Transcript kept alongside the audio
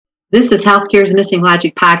This is Healthcare's Missing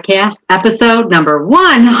Logic podcast, episode number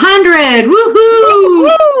 100. Woohoo!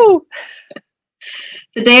 Woo-hoo!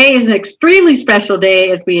 Today is an extremely special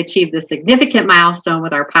day as we achieve this significant milestone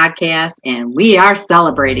with our podcast, and we are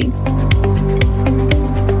celebrating.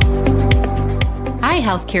 Hi,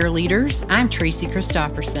 healthcare leaders. I'm Tracy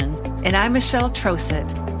Christofferson. And I'm Michelle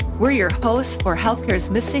Trosett. We're your hosts for Healthcare's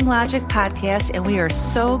Missing Logic podcast, and we are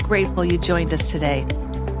so grateful you joined us today.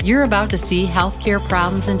 You're about to see healthcare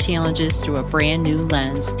problems and challenges through a brand new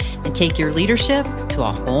lens and take your leadership to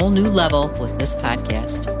a whole new level with this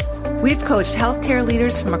podcast. We've coached healthcare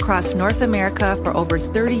leaders from across North America for over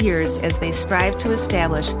 30 years as they strive to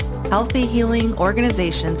establish healthy, healing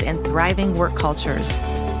organizations and thriving work cultures.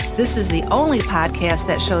 This is the only podcast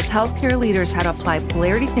that shows healthcare leaders how to apply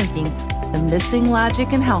polarity thinking, the missing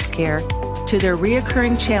logic in healthcare, to their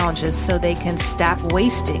reoccurring challenges so they can stop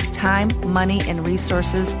wasting time, money, and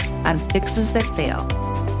resources on fixes that fail.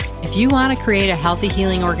 If you want to create a healthy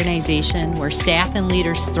healing organization where staff and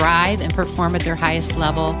leaders thrive and perform at their highest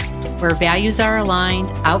level, where values are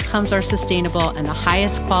aligned, outcomes are sustainable, and the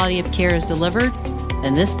highest quality of care is delivered,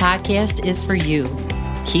 then this podcast is for you.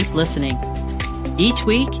 Keep listening. Each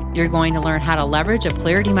week, you're going to learn how to leverage a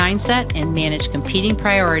polarity mindset and manage competing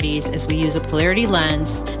priorities as we use a polarity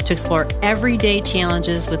lens to explore everyday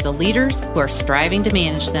challenges with the leaders who are striving to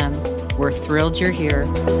manage them. We're thrilled you're here.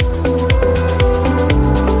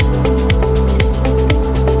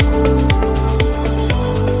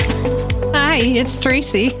 Hi, it's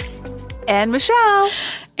Tracy. And Michelle.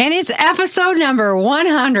 And it's episode number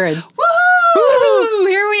 100. Woo! Woo!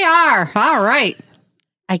 Here we are. All right.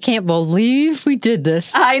 I can't believe we did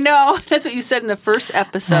this. I know. That's what you said in the first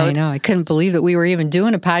episode. I know. I couldn't believe that we were even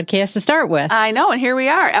doing a podcast to start with. I know. And here we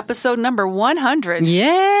are, episode number 100.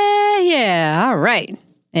 Yeah. All right.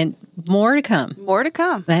 And more to come. More to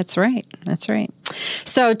come. That's right.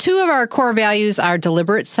 So 2 of our core values are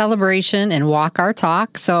deliberate celebration and walk our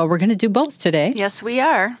talk. So we're going to do both today. Yes, we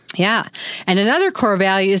are. Yeah. And another core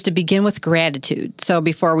value is to begin with gratitude. So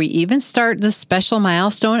before we even start this special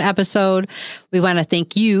milestone episode, we want to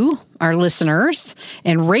thank you, our listeners,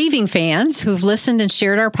 and raving fans who've listened and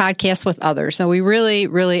shared our podcast with others. So we really,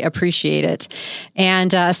 really appreciate it.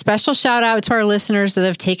 And a special shout out to our listeners that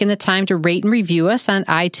have taken the time to rate and review us on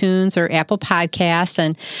iTunes or Apple Podcasts.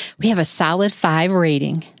 And we have a solid 5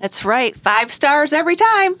 rating. That's right. 5 stars every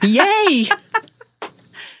time. Yay!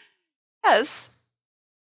 Yes.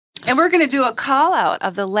 And we're going to do a call out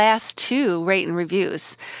of the last 2 rate and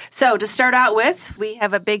reviews. So to start out with, we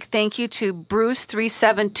have a big thank you to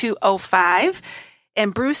Bruce37205.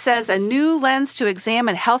 And Bruce says, a new lens to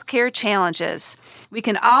examine healthcare challenges. We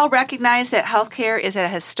can all recognize that healthcare is at a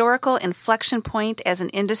historical inflection point as an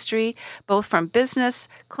industry, both from business,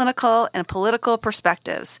 clinical, and political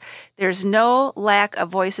perspectives. There's no lack of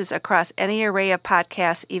voices across any array of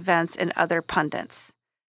podcasts, events, and other pundits.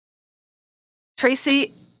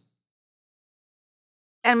 Tracy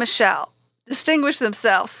and Michelle distinguish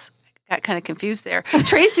themselves. Got kind of confused there.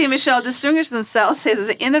 Tracy and Michelle distinguish themselves, say there's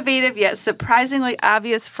an innovative yet surprisingly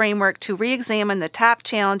obvious framework to re-examine the top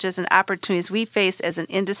challenges and opportunities we face as an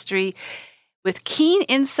industry with keen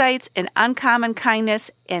insights and uncommon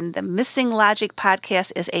kindness, and the Missing Logic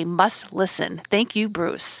podcast is a must listen. Thank you,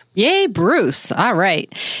 Bruce. Yay, Bruce. All right.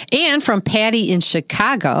 And from Patty in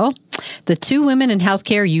Chicago, the 2 women in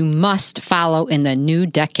healthcare you must follow in the new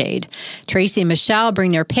decade. Tracy and Michelle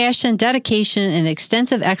bring their passion, dedication, and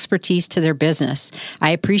extensive expertise to their business.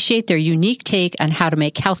 I appreciate their unique take on how to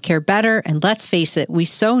make healthcare better, and let's face it, we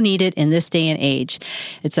so need it in this day and age.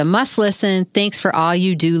 It's a must listen. Thanks for all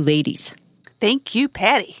you do, ladies. Thank you,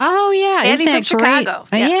 Patty. Oh, yeah. Patty Isn't that from great? Chicago.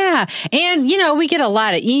 Yes. Yeah. And, we get a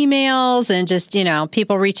lot of emails and just,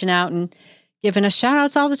 people reaching out and giving us shout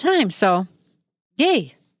outs all the time. So,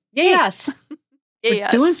 yay. Yes.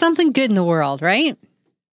 Yes. We're doing something good in the world, right?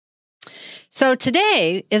 So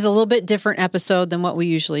today is a little bit different episode than what we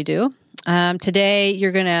usually do. Today,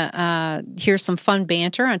 you're going to hear some fun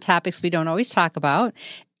banter on topics we don't always talk about.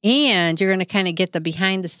 And you're going to kind of get the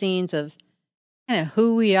behind the scenes of kind of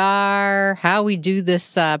who we are, how we do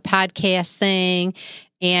this podcast thing.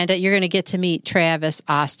 And you're going to get to meet Travis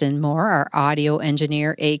Austin Moore, our audio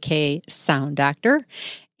engineer, aka Sound Doctor.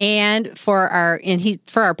 And for our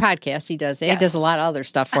podcast, he does Yes. He does a lot of other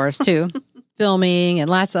stuff for us too, filming and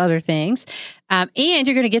lots of other things. And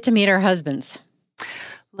you're going to get to meet our husbands.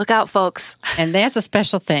 Look out, folks. And that's a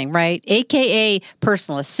special thing, right? AKA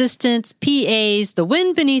personal assistants, PAs, the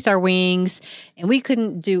wind beneath our wings. And we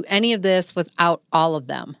couldn't do any of this without all of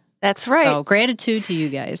them. That's right. So gratitude to you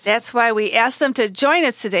guys. That's why we asked them to join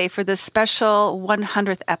us today for this special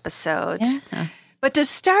 100th episode. Yeah. But to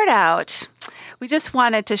start out, we just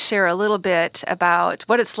wanted to share a little bit about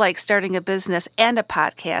what it's like starting a business and a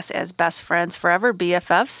podcast as best friends forever,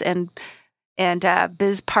 BFFs and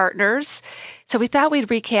biz partners. So we thought we'd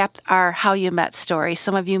recap our How You Met story.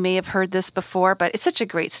 Some of you may have heard this before, but it's such a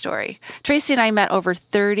great story. Tracy and I met over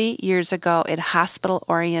 30 years ago in hospital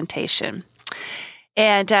orientation.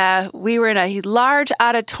 And we were in a large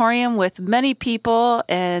auditorium with many people,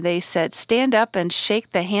 and they said, stand up and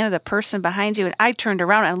shake the hand of the person behind you. And I turned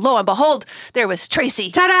around, and lo and behold, there was Tracy.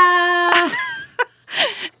 Ta-da!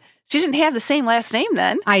 She didn't have the same last name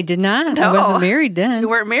then. I did not. No. I wasn't married then. You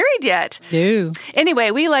weren't married yet. No.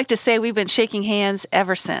 Anyway, we like to say we've been shaking hands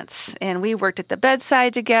ever since. And we worked at the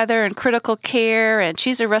bedside together in critical care, and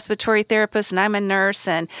she's a respiratory therapist, and I'm a nurse,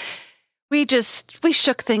 and we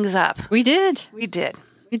shook things up. We did. We did.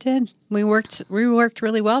 We did. We worked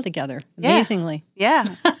really well together. Amazingly. Yeah.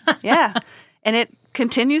 Yeah. And it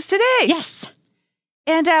continues today. Yes.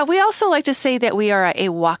 And we also like to say that we are a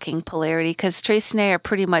walking polarity because Tracy and I are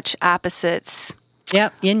pretty much opposites.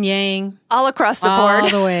 Yep. Yin yang. All across the board. All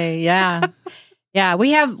the way. Yeah. Yeah.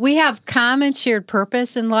 We have common shared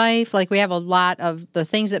purpose in life. Like we have a lot of the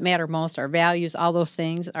things that matter most, our values, all those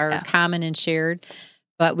things are common and shared.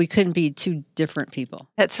 But we couldn't be two different people.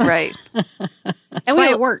 That's right. That's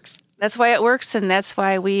why it works. That's why it works, and that's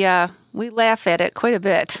why we laugh at it quite a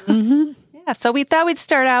bit. Mm-hmm. Yeah, so we thought we'd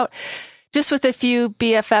start out just with a few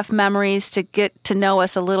BFF memories to get to know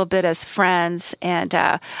us a little bit as friends. And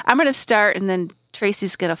I'm going to start, and then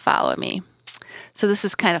Tracy's going to follow me. So this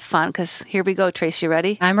is kind of fun because here we go, Tracy. You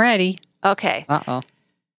ready? I'm ready. Okay. Uh-oh.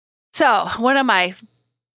 So one of my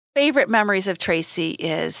favorite memories of Tracy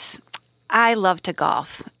is I love to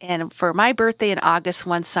golf. And for my birthday in August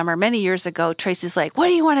one summer, many years ago, Tracy's like, what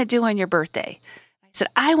do you want to do on your birthday? I said,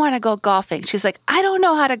 I want to go golfing. She's like, I don't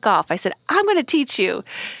know how to golf. I said, I'm going to teach you.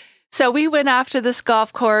 So we went off to this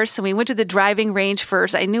golf course and we went to the driving range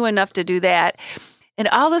first. I knew enough to do that. And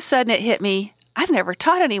all of a sudden it hit me, I've never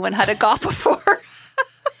taught anyone how to golf before.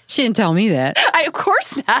 She didn't tell me that. Of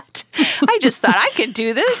course not. I just thought I could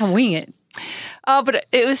do this. I'll wing it. Oh, but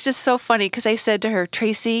it was just so funny because I said to her,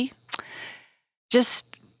 Tracy, just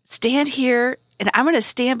stand here and I'm going to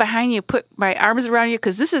stand behind you, put my arms around you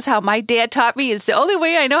because this is how my dad taught me. It's the only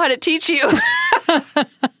way I know how to teach you.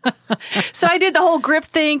 So I did the whole grip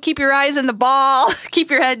thing, keep your eyes on the ball, keep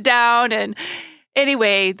your head down. And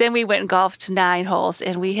anyway, then we went and golfed 9 holes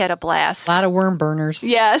and we had a blast. A lot of worm burners.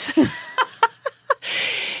 Yes.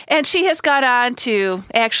 And she has gone on to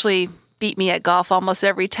actually beat me at golf almost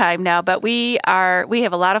every time now, but we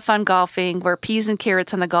have a lot of fun golfing. We're peas and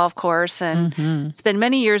carrots on the golf course, and It's been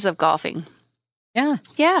many years of golfing. Yeah.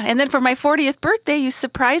 Yeah. And then for my 40th birthday, you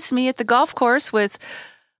surprised me at the golf course with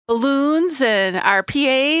balloons and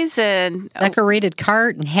RPAs and decorated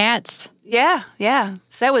cart and hats. Yeah. Yeah.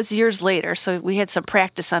 So that was years later. So we had some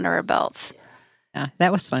practice under our belts. Yeah.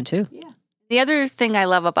 That was fun too. Yeah. The other thing I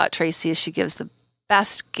love about Tracy is she gives the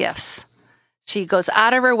best gifts. She goes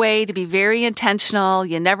out of her way to be very intentional.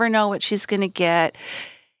 You never know what she's going to get.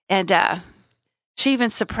 And she even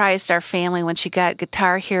surprised our family when she got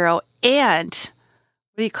Guitar Hero and,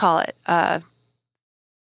 what do you call it? Not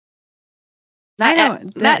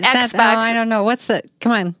Xbox. I don't know. What's it?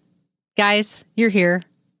 Come on, guys, you're here.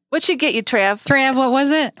 What'd she get you, Trav? Trav, what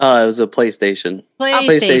was it? It was a PlayStation.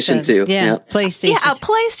 PlayStation 2. Yeah, PlayStation. Yeah, a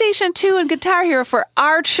PlayStation 2 and Guitar Hero for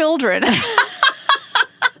our children.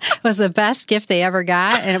 It was the best gift they ever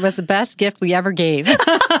got, and it was the best gift we ever gave.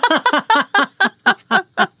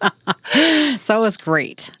 So it was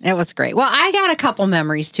great. It was great. Well, I got a couple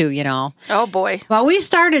memories too, you know. Oh, boy. Well, we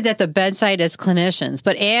started at the bedside as clinicians,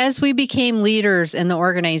 but as we became leaders in the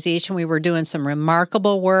organization, we were doing some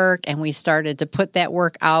remarkable work, and we started to put that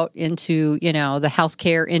work out into, you know, the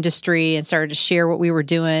healthcare industry and started to share what we were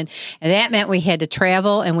doing. And that meant we had to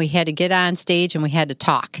travel and we had to get on stage and we had to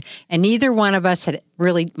talk. And neither one of us had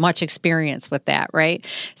really much experience with that, right?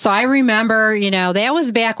 So I remember, you know, that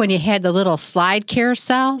was back when you had the little slide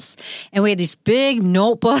carousels, and we had these big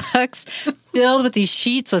notebooks filled with these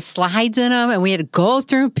sheets with slides in them, and we had to go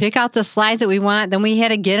through, pick out the slides that we want. Then we had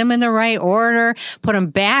to get them in the right order, put them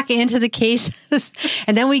back into the cases,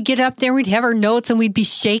 and then we'd get up there, we'd have our notes, and we'd be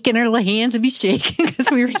shaking, our hands would be shaking because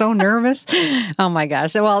we were so nervous. Oh my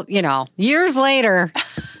gosh. Well, you know, years later,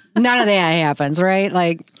 none of that happens, right?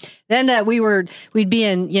 Like, then that we'd be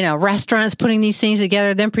in, you know, restaurants putting these things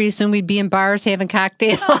together. Then pretty soon we'd be in bars having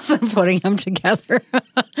cocktails and putting them together.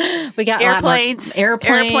 We got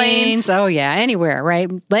airplanes. Oh yeah, anywhere, right?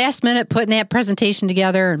 Last minute putting that presentation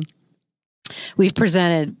together, and we've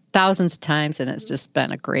presented thousands of times, and it's just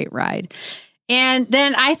been a great ride. And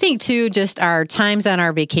then I think too, just our times on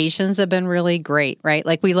our vacations have been really great, right?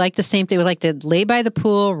 Like we like the same thing. We like to lay by the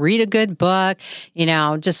pool, read a good book,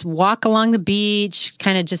 just walk along the beach,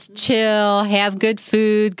 kind of just chill, have good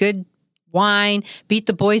food, good wine, beat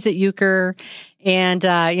the boys at euchre, and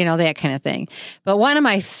that kind of thing. But one of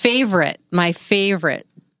my favorite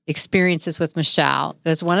experiences with Michelle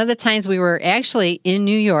was one of the times we were actually in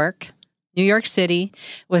New York City.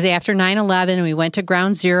 Was after 9/11, and we went to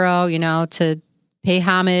Ground Zero, to pay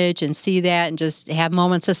homage and see that and just have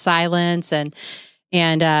moments of silence and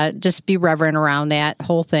just be reverent around that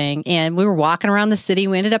whole thing. And we were walking around the city.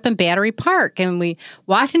 We ended up in Battery Park, and we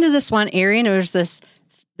walked into this one area, and it was this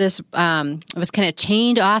it was kind of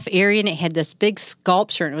chained off area, and it had this big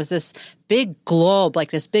sculpture, and it was this big globe, like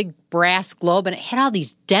this big brass globe, and it had all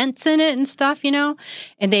these dents in it and stuff, and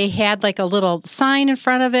they had like a little sign in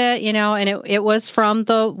front of it, and it was from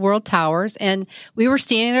the World Towers. And we were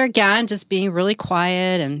standing there again, just being really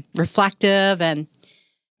quiet and reflective. And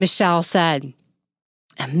Michelle said,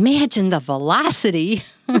 "Imagine the velocity."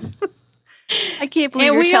 I can't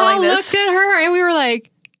believe you're telling this. And we all looked at her, and we were like,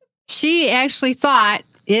 she actually thought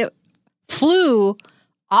it flew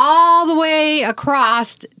all the way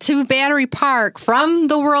across to Battery Park from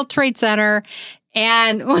the World Trade Center.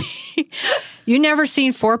 And you never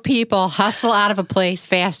seen 4 people hustle out of a place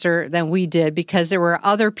faster than we did, because there were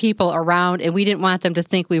other people around, and we didn't want them to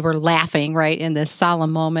think we were laughing right in this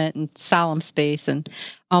solemn moment and solemn space. And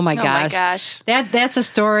oh my gosh. That's a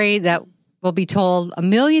story that will be told a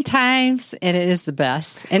million times, and it is the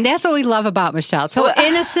best. And that's what we love about Michelle. So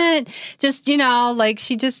innocent, just, like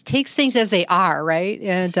she just takes things as they are, right?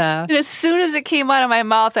 And as soon as it came out of my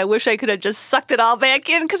mouth, I wish I could have just sucked it all back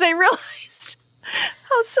in, because I realized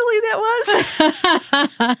how silly that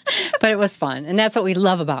was. But it was fun. And that's what we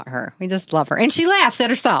love about her. We just love her. And she laughs at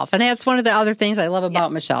herself. And that's one of the other things I love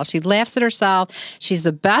about Michelle. She laughs at herself. She's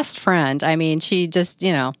the best friend. I mean, she just,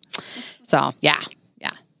 so yeah.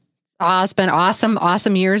 It's been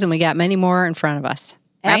awesome years, and we got many more in front of us.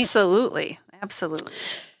 Right? Absolutely.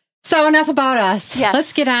 So enough about us. Yes.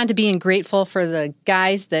 Let's get on to being grateful for the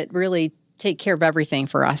guys that really take care of everything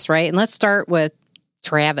for us, right? And let's start with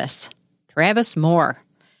Travis Moore,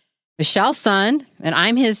 Michelle's son, and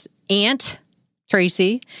I'm his aunt,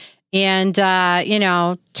 Tracy. And,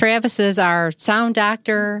 Travis is our sound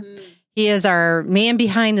doctor. Mm-hmm. He is our man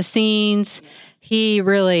behind the scenes. He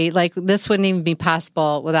really, this wouldn't even be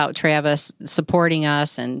possible without Travis supporting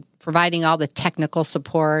us and providing all the technical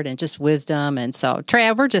support and just wisdom. And so,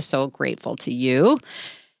 Trav, we're just so grateful to you.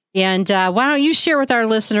 And why don't you share with our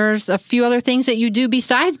listeners a few other things that you do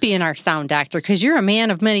besides being our sound doctor, because you're a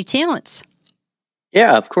man of many talents.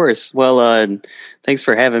 Yeah, of course. Well, thanks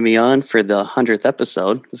for having me on for the 100th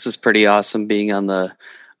episode. This is pretty awesome being on the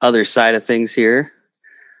other side of things here.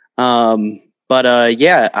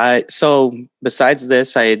 So besides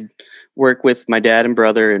this, I work with my dad and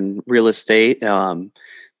brother in real estate,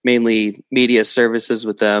 mainly media services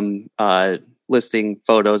with them, listing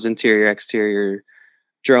photos, interior, exterior,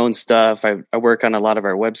 drone stuff. I work on a lot of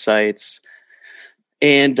our websites.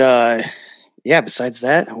 And besides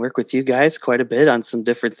that, I work with you guys quite a bit on some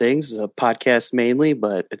different things, a podcast mainly,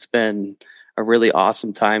 but it's been a really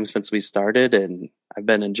awesome time since we started, and I've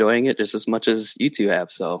been enjoying it just as much as you two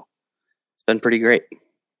have. So it's been pretty great.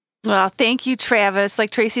 Well, thank you, Travis.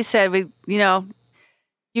 Like Tracy said,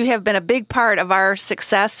 you have been a big part of our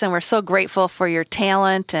success, and we're so grateful for your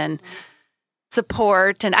talent and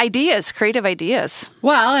support and ideas, creative ideas.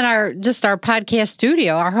 Well, and our podcast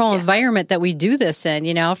studio, our whole environment that we do this in,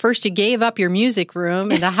 first you gave up your music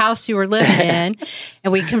room and the house you were living in,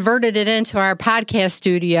 and we converted it into our podcast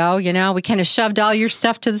studio. We kind of shoved all your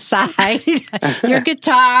stuff to the side, your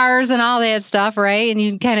guitars and all that stuff, right? And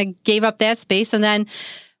you kind of gave up that space. And then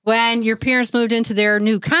when your parents moved into their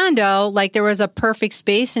new condo, there was a perfect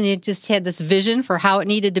space, and you just had this vision for how it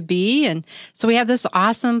needed to be. And so we have this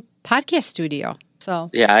awesome podcast studio.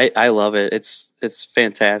 So yeah, I love it. It's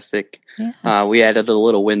fantastic. Yeah. We added a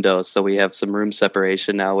little window, so we have some room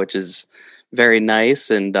separation now, which is very nice.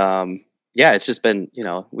 And it's just been,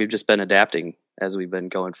 we've just been adapting as we've been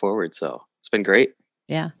going forward. So it's been great.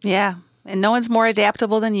 Yeah. Yeah. And no one's more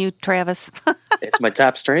adaptable than you, Travis. It's my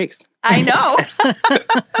top strength. I know.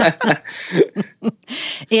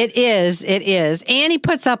 It is. And he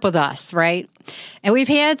puts up with us, right? And we've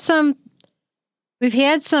had some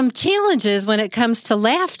challenges when it comes to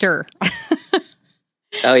laughter.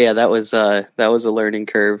 Oh yeah, that was a learning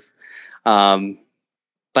curve. But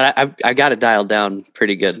I got it dialed down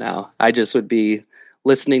pretty good now. I just would be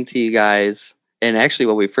listening to you guys, and actually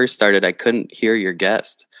when we first started, I couldn't hear your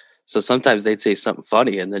guest. So sometimes they'd say something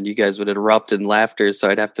funny, and then you guys would erupt in laughter. So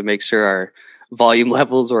I'd have to make sure our volume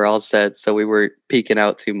levels were all set, so we weren't peeking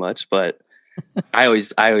out too much. But I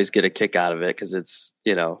always get a kick out of it because it's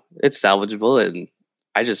it's salvageable, and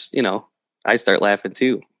I just I start laughing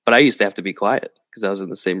too. But I used to have to be quiet because I was in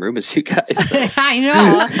the same room as you guys. So. I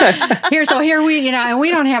know. Here we, and we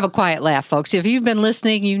don't have a quiet laugh, folks. If you've been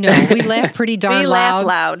listening, we laugh pretty darn loud. We laugh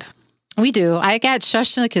loud. We do. I got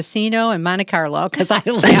shushed in a casino in Monte Carlo because I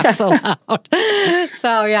laugh so loud.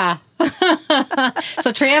 So, yeah.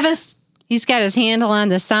 So, Travis, he's got his handle on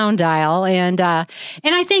the sound dial. And I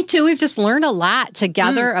think, too, we've just learned a lot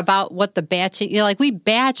together about what the batching, like we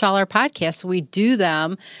batch all our podcasts. So we do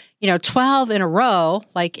them, 12 in a row,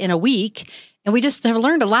 like in a week. And we just have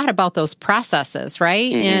learned a lot about those processes,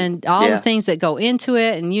 right? Mm-hmm. And all the things that go into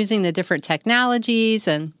it and using the different technologies.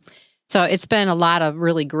 And so it's been a lot of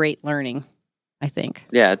really great learning, I think.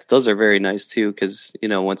 Yeah, those are very nice too, because,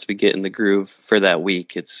 once we get in the groove for that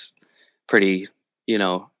week, it's pretty,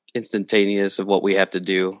 instantaneous of what we have to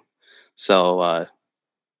do. So, I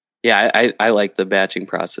like the batching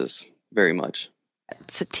process very much.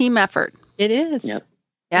 It's a team effort. It is. Yep.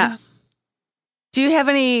 Yeah. Do you have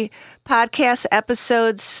any podcast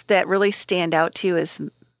episodes that really stand out to you as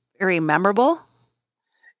very memorable?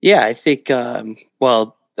 Yeah, I think, I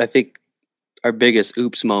think our biggest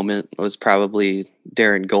oops moment was probably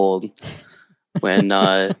Darren Gold when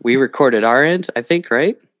we recorded our end, I think,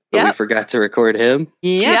 right? But we forgot to record him.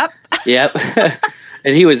 Yep.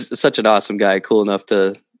 And he was such an awesome guy, cool enough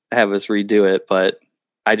to have us redo it. But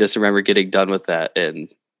I just remember getting done with that and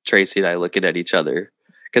Tracy and I looking at each other.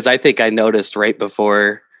 Because I think I noticed right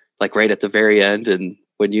before, like right at the very end. And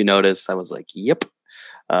when you noticed, I was like, yep,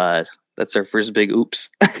 that's our first big oops.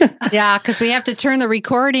 Yeah, because we have to turn the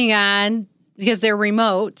recording on because they're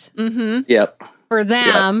remote. Mm-hmm. Yep. For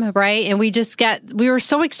them, right? And we were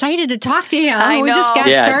so excited to talk to him. I know. We just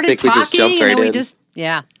started talking and then we just.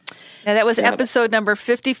 Yeah, that was episode number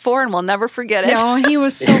 54, and we'll never forget it. No, he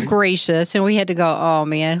was so gracious, and we had to go, oh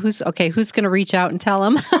man, who's going to reach out and tell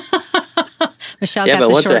him? Michelle got but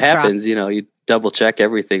the once short it happens, you double check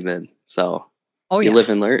everything then. So you live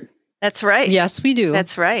and learn. That's right. Yes, we do.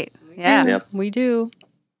 That's right. Yeah. Yep. We do.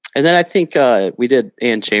 And then I think we did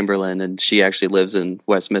Ann Chamberlain, and she actually lives in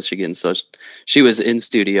West Michigan. So she was in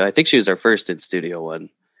studio. I think she was our first in studio one.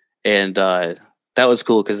 And that was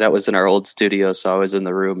cool because that was in our old studio. So I was in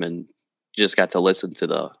the room and just got to listen to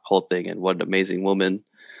the whole thing. And what an amazing woman.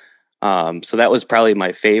 So that was probably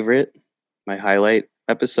my favorite, my highlight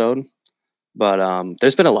episode. But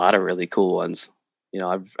there's been a lot of really cool ones.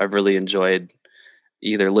 I've really enjoyed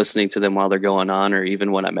either listening to them while they're going on or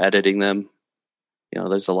even when I'm editing them.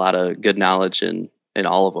 There's a lot of good knowledge in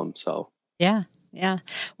all of them. So yeah.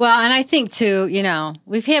 Well, and I think too,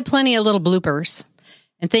 we've had plenty of little bloopers,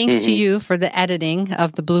 and thanks to you for the editing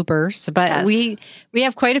of the bloopers. But we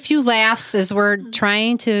have quite a few laughs as we're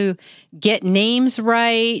trying to get names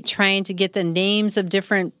right, trying to get the names of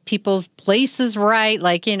different people's places right,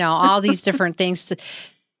 like all these different things.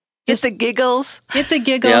 Get the giggles,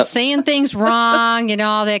 saying things wrong,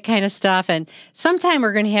 all that kind of stuff. And sometime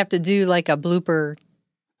we're going to have to do like a blooper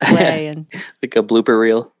play and like a blooper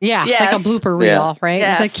reel. Yeah, like a blooper reel, right?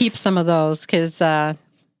 Yes. To keep some of those because,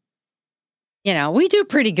 we do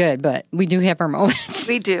pretty good, but we do have our moments.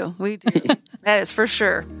 We do. That is for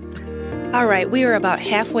sure. All right, we are about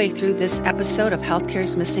halfway through this episode of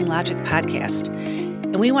Healthcare's Missing Logic podcast.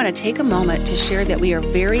 And we want to take a moment to share that we are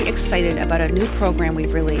very excited about a new program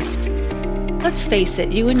we've released. Let's face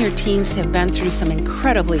it, you and your teams have been through some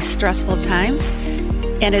incredibly stressful times,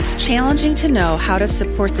 and it's challenging to know how to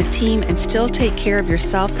support the team and still take care of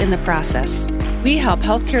yourself in the process. We help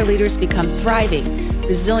healthcare leaders become thriving,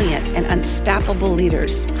 resilient, and unstoppable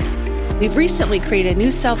leaders. We've recently created a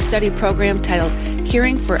new self-study program titled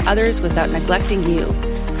Caring for Others Without Neglecting You.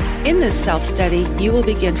 In this self-study, you will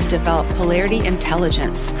begin to develop polarity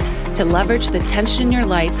intelligence to leverage the tension in your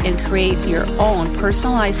life and create your own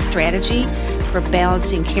personalized strategy for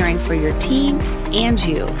balancing caring for your team and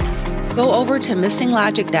you. Go over to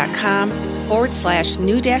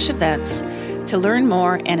missinglogic.com/new-events to learn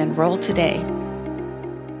more and enroll today.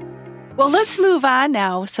 Well, let's move on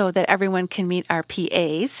now so that everyone can meet our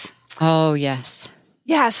PAs. Oh, yes.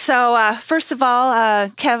 Yeah, so first of all,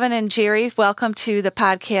 Kevin and Jerry, welcome to the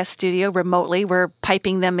podcast studio remotely. We're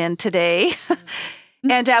piping them in today.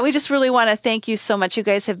 And we just really want to thank you so much. You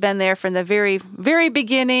guys have been there from the very, very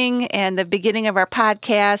beginning and the beginning of our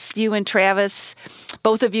podcast. You and Travis,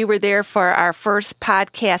 both of you were there for our first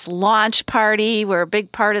podcast launch party. We're a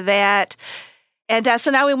big part of that. And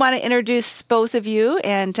so now we want to introduce both of you.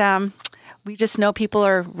 And we just know people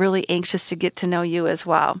are really anxious to get to know you as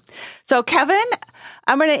well. So, Kevin,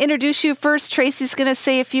 I'm going to introduce you first. Tracy's going to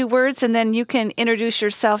say a few words, and then you can introduce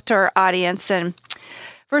yourself to our audience. And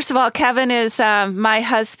first of all, Kevin is my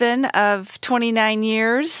husband of 29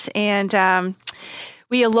 years, and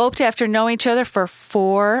we eloped after knowing each other for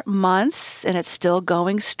 4 months, and it's still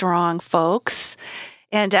going strong, folks.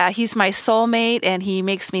 And he's my soulmate, and he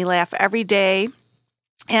makes me laugh every day.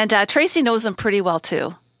 And Tracy knows him pretty well,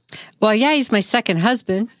 too. Well, yeah, he's my second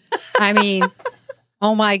husband. I mean,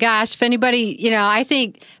 oh my gosh. If anybody, I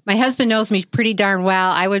think my husband knows me pretty darn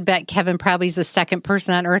well. I would bet Kevin probably is the second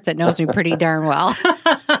person on earth that knows me pretty darn well.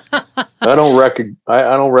 I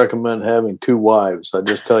don't recommend having 2 wives. I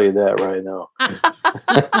just tell you that right now.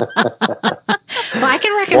 Well, I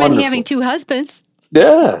can recommend having 2 husbands.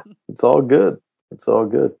 Yeah, it's all good. It's all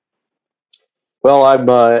good. Well,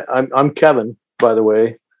 I'm Kevin, by the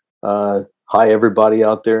way. Hi, everybody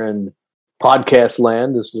out there in podcast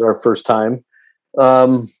land. This is our first time.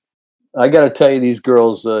 I got to tell you, these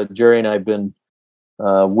girls, Jerry and I have been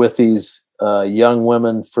with these young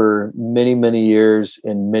women for many, many years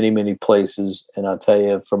in many, many places. And I'll tell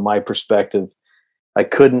you, from my perspective, I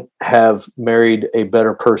couldn't have married a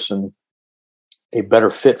better person, a better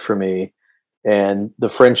fit for me. And the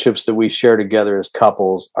friendships that we share together as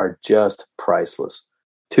couples are just priceless.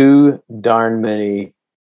 Too darn many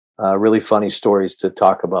really funny stories to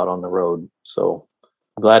talk about on the road. So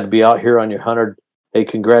I'm glad to be out here on your 100. Hey,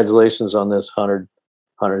 congratulations on this 100th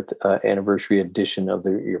anniversary edition of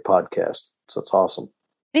your podcast. So it's awesome.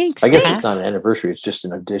 Thanks. I guess it's not an anniversary. It's just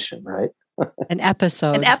an edition, right? An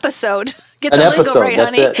episode. An episode. Get the lingo right,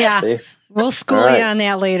 that's honey. It. Yeah. See? We'll school you on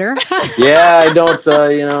that later. Yeah, I don't,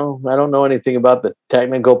 I don't know anything about the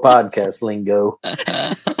technical podcast lingo.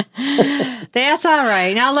 That's all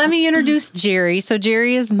right. Now let me introduce Jerry. So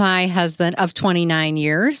Jerry is my husband of 29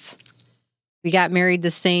 years. We got married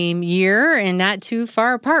the same year and not too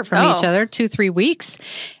far apart from each other, 2-3 weeks.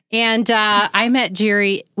 And I met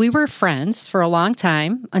Jerry. We were friends for a long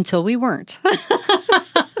time until we weren't.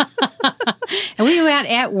 And we met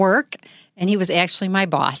at work, and he was actually my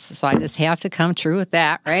boss. So I just have to come true with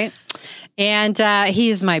that, right? And he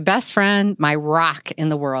is my best friend, my rock in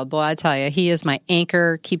the world. Boy, I tell you, he is my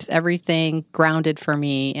anchor, keeps everything grounded for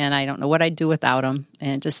me. And I don't know what I'd do without him.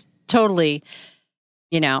 And just totally,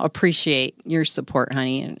 appreciate your support,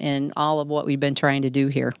 honey, and all of what we've been trying to do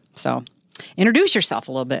here. So introduce yourself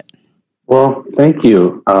a little bit. Well, thank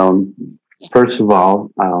you. First of all,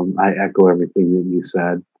 I echo everything that you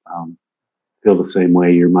said. Feel the same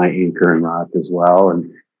way. You're my anchor and rock as well.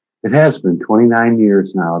 And it has been 29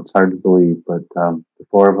 years now. It's hard to believe, but the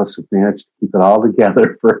 4 of us have managed to keep it all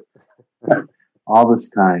together for all this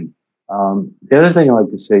time. The other thing I'd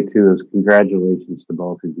like to say, too, is congratulations to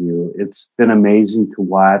both of you. It's been amazing to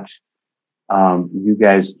watch you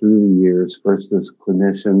guys through the years, first as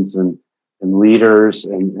clinicians and leaders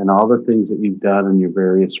and all the things that you've done in your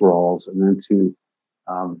various roles, and then to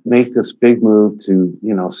make this big move to,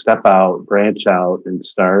 step out, branch out, and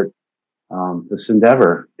start this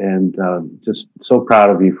endeavor. And just so proud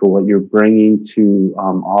of you for what you're bringing to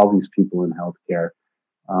all these people in healthcare.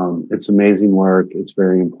 It's amazing work. It's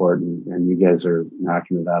very important, and you guys are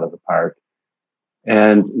knocking it out of the park.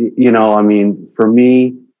 And, for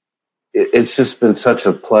me, it's just been such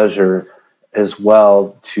a pleasure as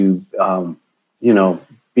well to,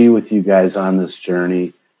 be with you guys on this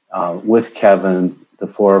journey, with Kevin, the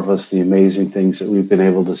 4 of us, the amazing things that we've been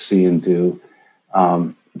able to see and do,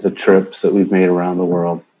 the trips that we've made around the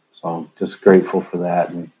world. So just grateful for that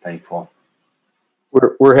and thankful.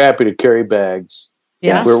 We're happy to carry bags.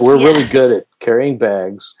 Yes. We're really good at carrying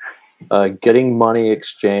bags, getting money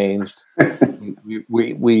exchanged.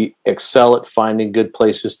 we excel at finding good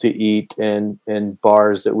places to eat and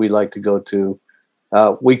bars that we like to go to.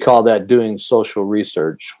 We call that doing social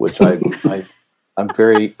research, which we're going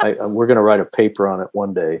to write a paper on it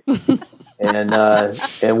one day.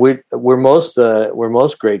 And we're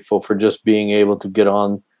most grateful for just being able to get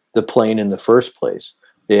on the plane in the first place.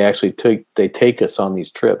 They actually take us on these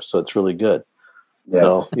trips, so it's really good. Yes.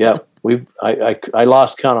 So yeah, I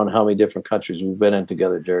lost count on how many different countries we've been in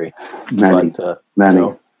together, Jerry. Many.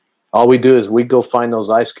 All we do is we go find those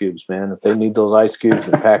ice cubes, man. If they need those ice cubes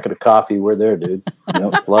and a packet of coffee, we're there, dude.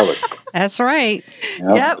 Yep, love it. That's right.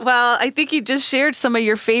 Yep. Yeah, well, I think you just shared some of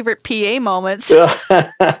your favorite PA moments.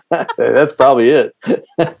 That's probably it.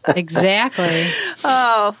 Exactly.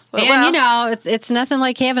 Oh, and it's nothing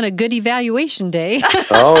like having a good evaluation day.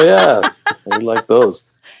 Oh yeah, we like those.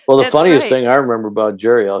 Well, the That's funniest right. thing I remember about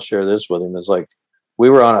Jerry, I'll share this with him, is like we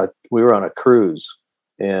were on a cruise,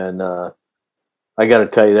 and I got to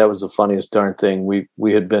tell you, that was the funniest darn thing.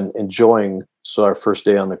 We had been enjoying, so our first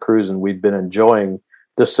day on the cruise, and we'd been enjoying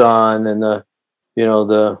the sun and the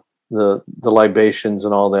libations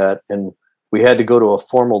and all that. And we had to go to a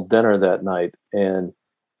formal dinner that night. And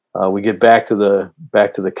we get back to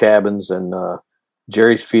the cabins, and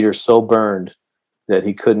Jerry's feet are so burned that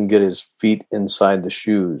he couldn't get his feet inside the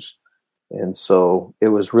shoes. And so it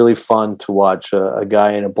was really fun to watch a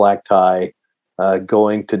guy in a black tie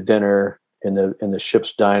going to dinner in the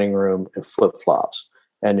ship's dining room in flip-flops.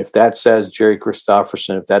 And if that says Jerry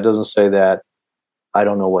Christopherson, if that doesn't say that, I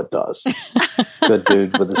don't know what does. Good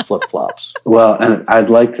dude with his flip-flops. Well, and I'd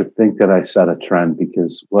like to think that I set a trend,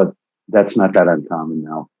 because that's not that uncommon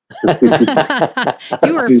now.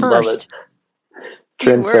 You were first.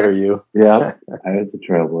 Trendsetter, you. Yeah, I was a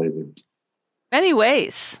trailblazer. In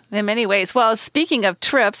many ways. Well, speaking of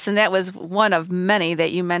trips, and that was one of many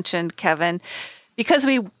that you mentioned, Kevin, because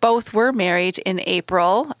we both were married in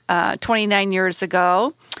April, 29 years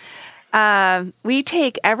ago.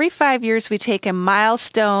 Every 5 years, we take a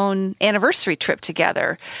milestone anniversary trip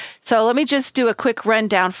together. So let me just do a quick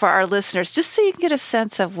rundown for our listeners, just so you can get a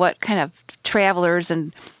sense of what kind of travelers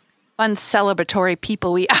and fun celebratory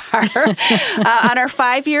people we are. On our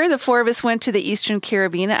 5-year, the four of us went to the Eastern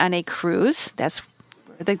Caribbean on a cruise. That's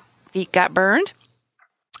where the feet got burned.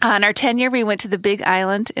 On our 10-year, we went to the Big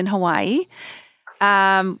Island in Hawaii.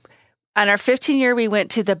 On our 15-year, we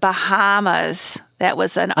went to the Bahamas. That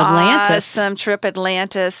was an awesome trip,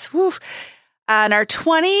 Atlantis. Woo. On our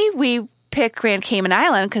 20, we picked Grand Cayman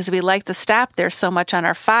Island because we liked the stop there so much on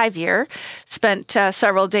our 5-year. Spent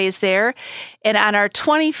several days there. And on our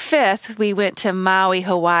 25th, we went to Maui,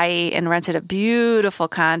 Hawaii, and rented a beautiful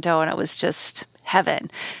condo, and it was just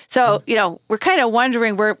heaven. So, we're kind of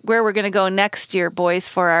wondering where we're going to go next year, boys,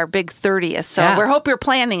 for our big 30th. So we hope you're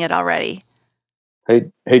planning it already.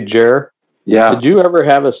 Hey, Jer. Yeah. Did you ever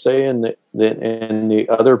have a say in the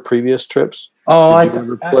other previous trips? Oh,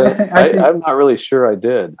 I'm not really sure I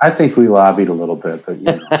did. I think we lobbied a little bit,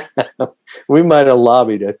 but we might have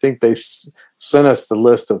lobbied. I think they sent us the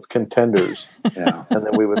list of contenders, and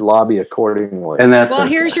then we would lobby accordingly. And that's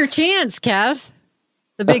here's your chance, Kev.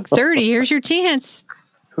 The big 30. Here's your chance.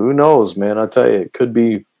 Who knows, man? I'll tell you, it could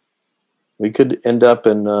be. We could end up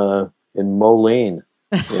in Moline.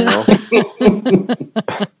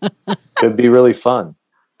 Could be really fun.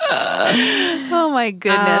 Oh my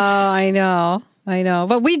goodness. Oh, I know.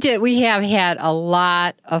 But we have had a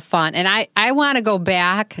lot of fun. And I want to go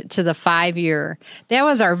back to the 5-year. That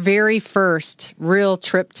was our very first real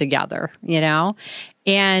trip together,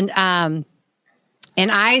 And I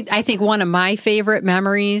think one of my favorite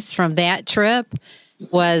memories from that trip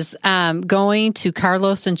was going to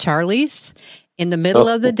Carlos and Charlie's in the middle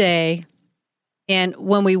of the day. And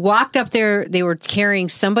when we walked up there, they were carrying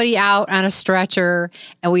somebody out on a stretcher,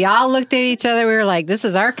 and we all looked at each other. We were like, this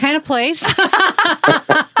is our kind of place.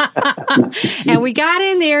 And we got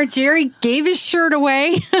in there. Jerry gave his shirt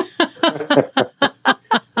away.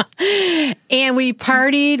 And we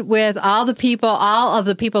partied with all of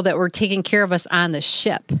the people that were taking care of us on the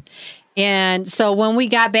ship. And so when we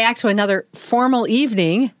got back to another formal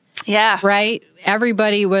evening, right,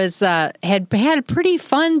 everybody was had a pretty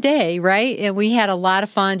fun day, right? And we had a lot of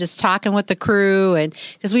fun just talking with the crew, and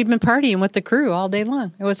because we've been partying with the crew all day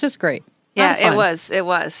long. It was just great. Yeah, it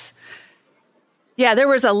was. Yeah, there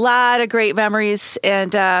was a lot of great memories,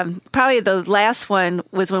 and probably the last one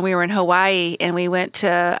was when we were in Hawaii, and we went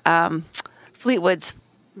to Mick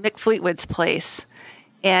Fleetwood's place,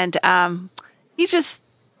 and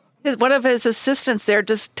one of his assistants there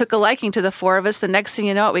just took a liking to the four of us. The next thing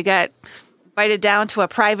you know, we got invited down to a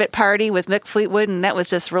private party with Mick Fleetwood, and that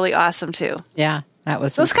was just really awesome too. Yeah, that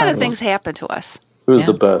was those kind of things happen to us. It was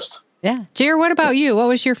the best. Yeah, Jer, what about you? What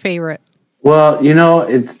was your favorite? Well,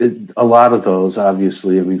 a lot of those,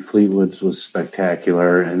 obviously. I mean, Fleetwood's was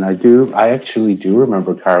spectacular, and I actually do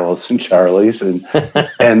remember Carlos and Charlie's, and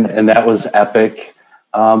and that was epic.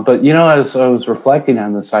 But as I was reflecting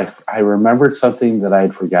on this, I remembered something that I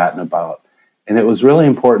had forgotten about, and it was really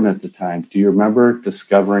important at the time. Do you remember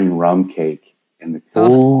discovering rum cake in the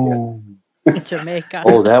in Jamaica?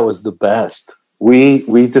 Oh, that was the best.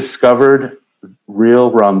 We discovered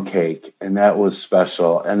real rum cake, and that was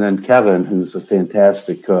special. And then Kevin, who's a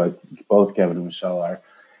fantastic cook, both Kevin and Michelle are,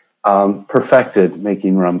 perfected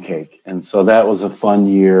making rum cake. And so that was a fun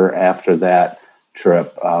year after that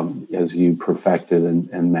trip, as you perfected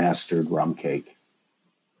and mastered rum cake.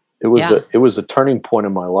 It was a turning point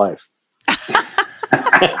in my life.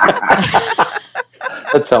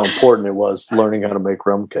 That's how important it was, learning how to make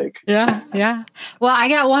rum cake. Yeah. Well, I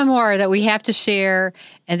got one more that we have to share,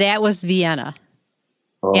 and that was Vienna.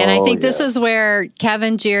 And I think this is where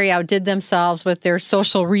Kevin, Jerry outdid themselves with their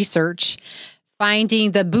social research,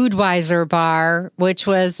 finding the Budweiser bar, which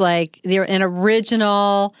was like an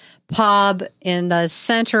original pub in the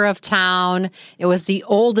center of town. It was the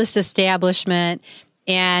oldest establishment,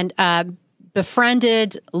 and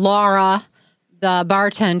befriended Laura, the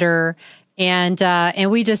bartender,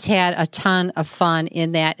 and we just had a ton of fun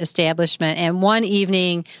in that establishment. And one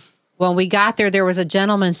evening when we got there was a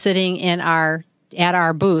gentleman sitting at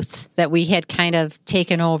our booth that we had kind of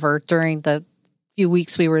taken over during the few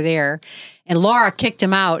weeks we were there. And Laura kicked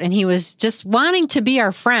him out, and he was just wanting to be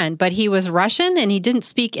our friend, but he was Russian and he didn't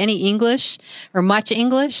speak any English or much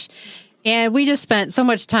English. And we just spent so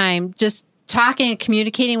much time just talking and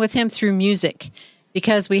communicating with him through music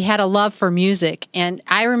because we had a love for music. And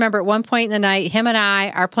I remember at one point in the night, him and I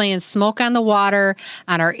are playing Smoke on the Water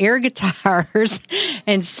on our air guitars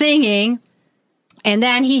and singing. And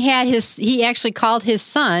then he actually called his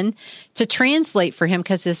son to translate for him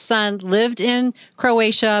because his son lived in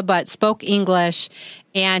Croatia but spoke English.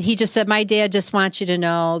 And he just said, my dad just wants you to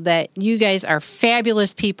know that you guys are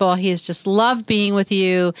fabulous people. He has just loved being with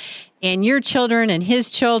you. And your children and his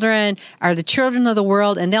children are the children of the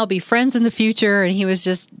world, and they'll be friends in the future. And he was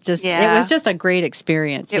just it was just a great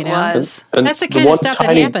experience. It was. And that's the kind of stuff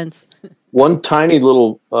that happens. One tiny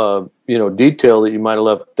little, detail that you might have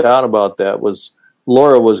left out about that was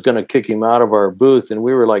Laura was going to kick him out of our booth, and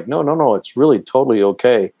we were like, no, it's really totally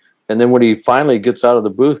okay. And then when he finally gets out of the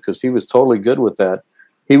booth, because he was totally good with that,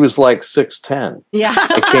 he was like 6'10". Yeah.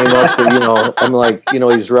 I came up to, I'm like,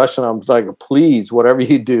 he's Russian. I'm like, please, whatever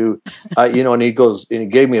you do, and he goes, and he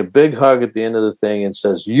gave me a big hug at the end of the thing and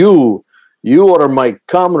says, you are my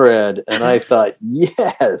comrade. And I thought,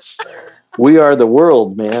 yes, we are the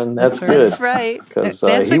world, man. That's good. That's right. Because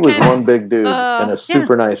he was one big dude and a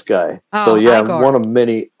super nice guy. So Igor. one of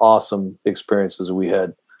many awesome experiences we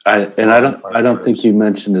had. I don't think you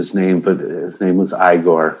mentioned his name, but his name was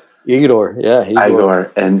Igor. Igor, yeah,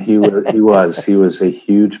 Igor, and he was a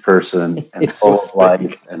huge person and full of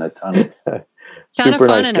life and a ton of super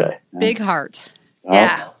nice and guy. a big heart.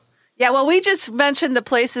 Yeah. Yeah, well, we just mentioned the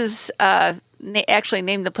places, actually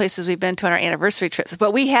named the places we've been to on our anniversary trips,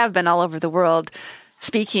 but we have been all over the world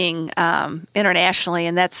speaking internationally,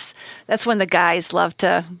 and that's when the guys love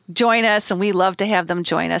to join us, and we love to have them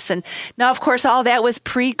join us. And now, of course, all that was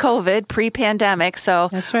pre-COVID, pre-pandemic, so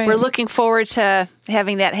that's right. We're looking forward to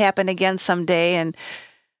having that happen again someday, and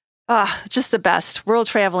just the best. World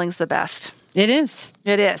traveling's the best. It is.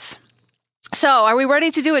 It is. So, are we ready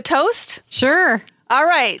to do a toast? Sure. All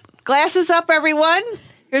right. Glasses up, everyone.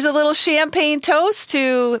 Here's a little champagne toast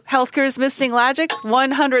to Healthcare's Missing Logic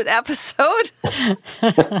 100th episode.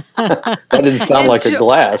 That didn't sound like a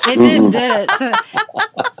glass. It did it?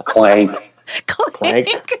 Clank. Clank.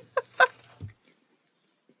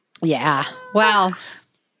 Yeah. Well,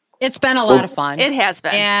 it's been a lot of fun. It has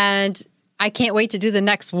been. And I can't wait to do the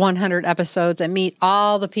next 100 episodes and meet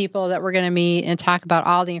all the people that we're going to meet and talk about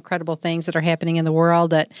all the incredible things that are happening in the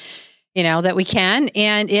world that we can.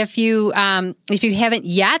 And if you haven't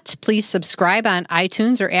yet, please subscribe on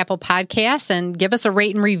iTunes or Apple Podcasts and give us a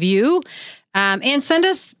rate and review. And send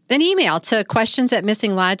us an email to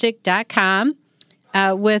questions@missinglogic.com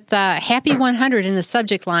with Happy 100 in the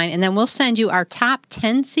subject line. And then we'll send you our top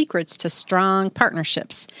 10 secrets to strong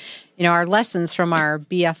partnerships. Our lessons from our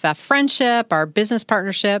BFF friendship, our business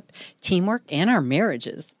partnership, teamwork, and our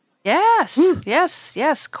marriages. Yes.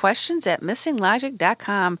 Yes.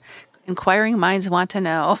 Questions@missinglogic.com. Inquiring minds want to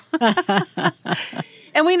know.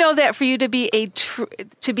 And we know that for you to be a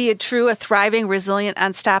thriving, resilient,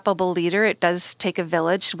 unstoppable leader, it does take a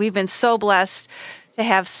village. We've been so blessed to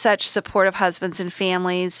have such supportive husbands and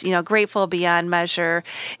families, grateful beyond measure.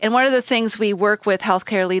 And one of the things we work with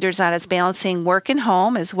healthcare leaders on is balancing work and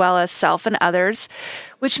home as well as self and others,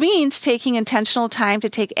 which means taking intentional time to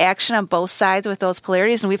take action on both sides with those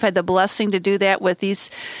polarities. And we've had the blessing to do that with these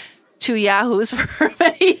two yahoos for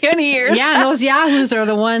many years. Yeah, and those yahoos are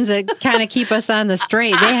the ones that kind of keep us on the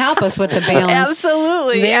straight. They help us with the balance.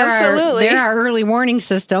 Absolutely. They're our early warning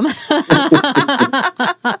system. Is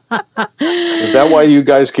that why you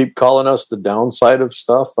guys keep calling us the downside of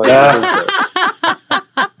stuff?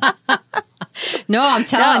 No, I'm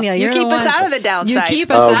telling you. You keep us out of the downside. You keep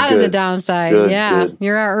us out of the downside. Good, yeah. good.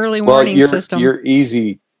 You're our early warning system. You're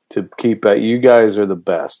easy to keep at. You guys are the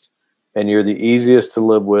best. And you're the easiest to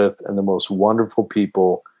live with and the most wonderful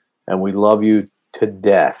people. And we love you to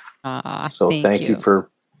death. So thank you for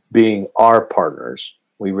being our partners.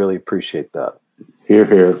 We really appreciate that. Hear,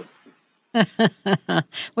 hear.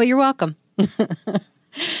 Well, you're welcome.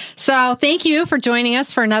 So thank you for joining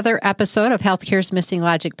us for another episode of Healthcare's Missing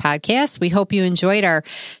Logic podcast. We hope you enjoyed our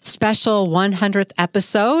special 100th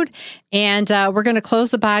episode. And we're going to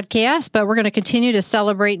close the podcast, but we're going to continue to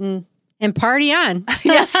celebrate and party on.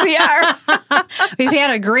 Yes, we are. We've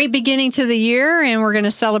had a great beginning to the year, and we're going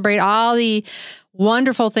to celebrate all the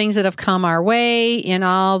wonderful things that have come our way and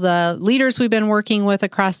all the leaders we've been working with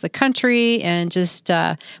across the country. And just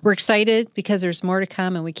we're excited because there's more to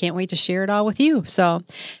come, and we can't wait to share it all with you. So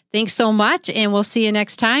thanks so much, and we'll see you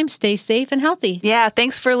next time. Stay safe and healthy. Yeah,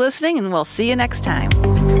 thanks for listening, and we'll see you next time.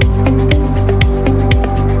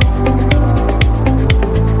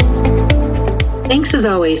 Thanks as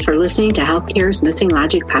always for listening to Healthcare's Missing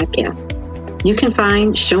Logic podcast. You can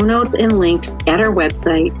find show notes and links at our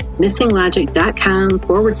website,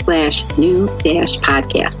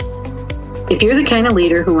 missinglogic.com/new-podcast. If you're the kind of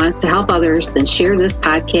leader who wants to help others, then share this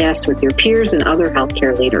podcast with your peers and other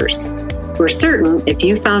healthcare leaders. We're certain if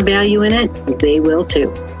you found value in it, they will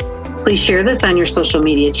too. Please share this on your social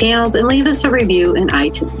media channels and leave us a review in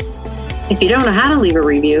iTunes. If you don't know how to leave a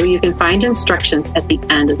review, you can find instructions at the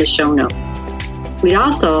end of the show notes. We'd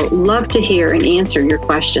also love to hear and answer your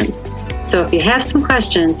questions. So if you have some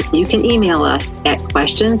questions, you can email us at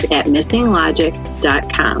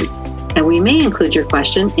questions@missinglogic.com, and we may include your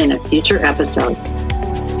question in a future episode.